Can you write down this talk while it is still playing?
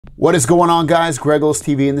What is going on, guys? Greggles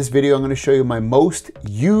TV. In this video, I'm going to show you my most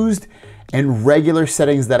used and regular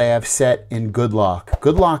settings that I have set in GoodLock.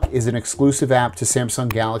 GoodLock is an exclusive app to Samsung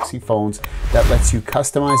Galaxy phones that lets you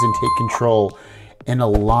customize and take control in a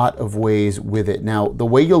lot of ways with it. Now, the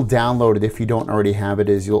way you'll download it, if you don't already have it,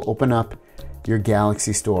 is you'll open up your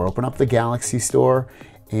Galaxy store. Open up the Galaxy store,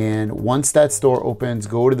 and once that store opens,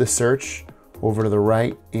 go to the search over to the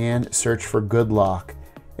right and search for GoodLock.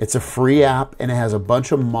 It's a free app and it has a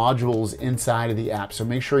bunch of modules inside of the app. So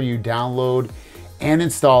make sure you download and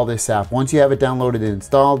install this app. Once you have it downloaded and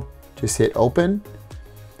installed, just hit open.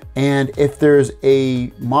 And if there's a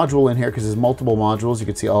module in here, because there's multiple modules, you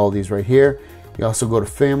can see all of these right here. You also go to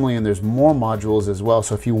family and there's more modules as well.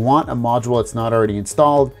 So if you want a module that's not already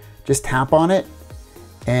installed, just tap on it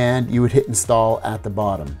and you would hit install at the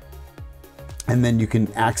bottom. And then you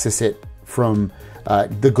can access it from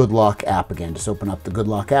the GoodLock app again. Just open up the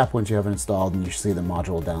GoodLock app once you have it installed and you see the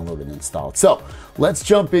module downloaded and installed. So let's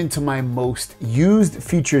jump into my most used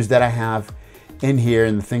features that I have in here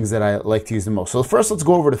and the things that I like to use the most. So first, let's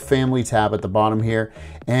go over to Family tab at the bottom here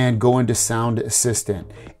and go into Sound Assistant.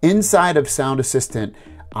 Inside of Sound Assistant,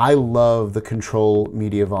 I love the control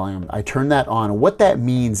media volume. I turn that on. What that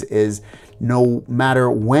means is no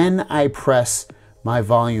matter when I press my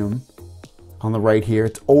volume on the right here,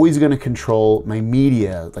 it's always going to control my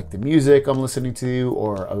media, like the music I'm listening to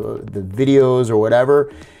or the videos or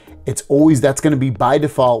whatever. It's always, that's going to be by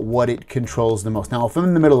default what it controls the most. Now, if I'm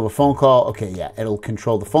in the middle of a phone call, okay, yeah, it'll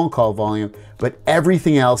control the phone call volume, but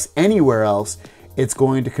everything else, anywhere else, it's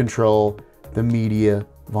going to control the media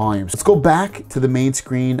volume. So let's go back to the main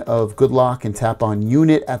screen of GoodLock and tap on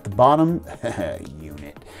Unit at the bottom.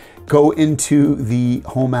 Unit. Go into the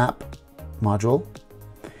Home app module.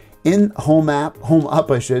 In Home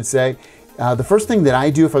Up, I should say, the first thing that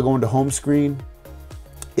I do if I go into home screen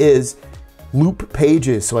is loop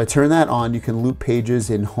pages. So I turn that on. You can loop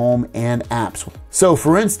pages in home and apps. So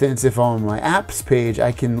for instance, if I'm on my apps page,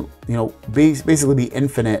 I can, basically be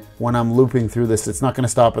infinite when I'm looping through this. It's not going to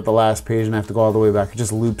stop at the last page and I have to go all the way back. It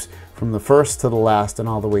just loops from the first to the last and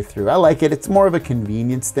all the way through. I like it. It's more of a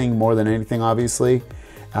convenience thing more than anything, obviously.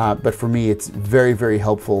 But for me, it's very, very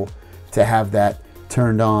helpful to have that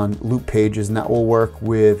turned on, loop pages, and that will work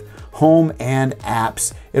with home and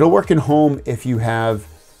apps. It'll work in home if you have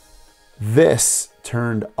this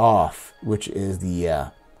turned off, which is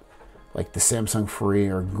the like the Samsung Free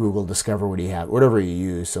or Google Discover, what do you have, whatever you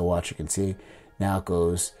use. So watch, you can see now it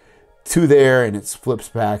goes to there and it flips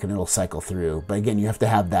back and it'll cycle through. But again, you have to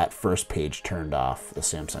have that first page turned off, the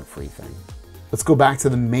Samsung Free thing. Let's go back to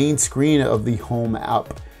the main screen of the Home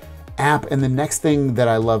app. And the next thing that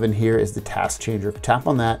I love in here is the task changer. Tap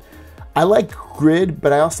on that. I like Grid,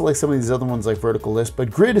 but I also like some of these other ones like Vertical List. But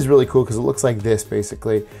Grid is really cool because it looks like this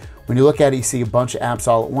basically. When you look at it, you see a bunch of apps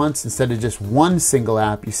all at once. Instead of just one single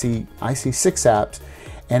app, I see 6 apps.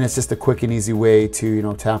 And it's just a quick and easy way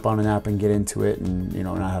to tap on an app and get into it and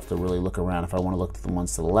not have to really look around. If I want to look at the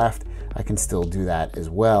ones to the left, I can still do that as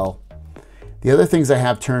well. The other things I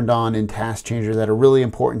have turned on in Task Changer that are really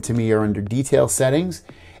important to me are under Detail Settings.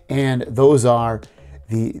 And those are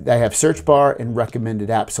I have search bar and recommended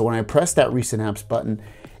apps. So when I press that recent apps button,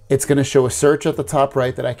 it's going to show a search at the top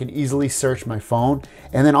right that I can easily search my phone.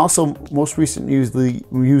 And then also most recent used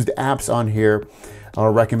apps on here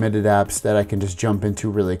are recommended apps that I can just jump into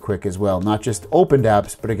really quick as well. Not just opened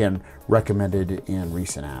apps, but again, recommended and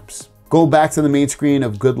recent apps. Go back to the main screen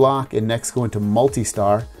of GoodLock and next go into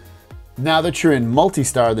Multi-Star. Now that you're in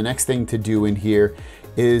Multi-Star, the next thing to do in here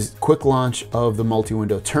is quick launch of the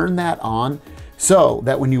MultiWindow. Turn that on so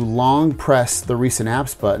that when you long press the recent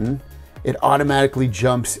apps button, it automatically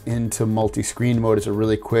jumps into multi-screen mode. It's a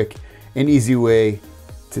really quick and easy way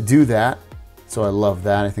to do that. So I love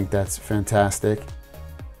that. I think that's fantastic.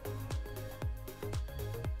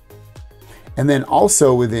 And then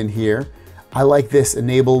also within here, I like this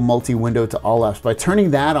enable multi-window to all apps. By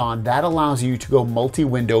turning that on, that allows you to go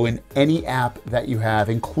multi-window in any app that you have,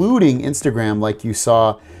 including Instagram, like you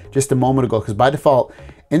saw just a moment ago, because by default,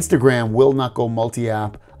 Instagram will not go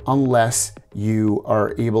multi-app unless you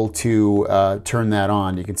are able to turn that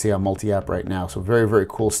on. You can see I'm multi-app right now. So very, very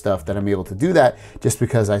cool stuff that I'm able to do that just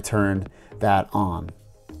because I turned that on.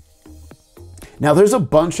 Now there's a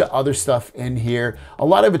bunch of other stuff in here. A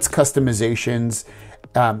lot of it's customizations.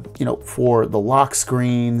 For the lock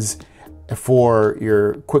screens, for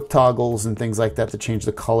your quick toggles and things like that to change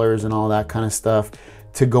the colors and all that kind of stuff,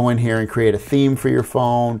 to go in here and create a theme for your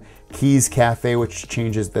phone, Keys Cafe, which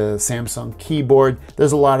changes the Samsung keyboard.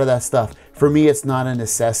 There's a lot of that stuff. For me, it's not a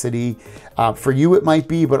necessity. For you, it might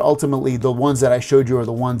be, but ultimately the ones that I showed you are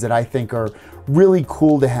the ones that I think are really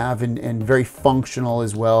cool to have and very functional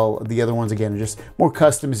as well. The other ones, again, are just more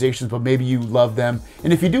customizations, but maybe you love them.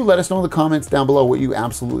 And if you do, let us know in the comments down below what you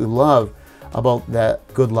absolutely love about that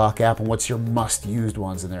GoodLock app and what's your must-used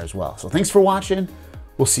ones in there as well. So thanks for watching.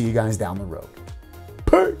 We'll see you guys down the road.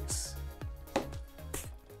 Peace.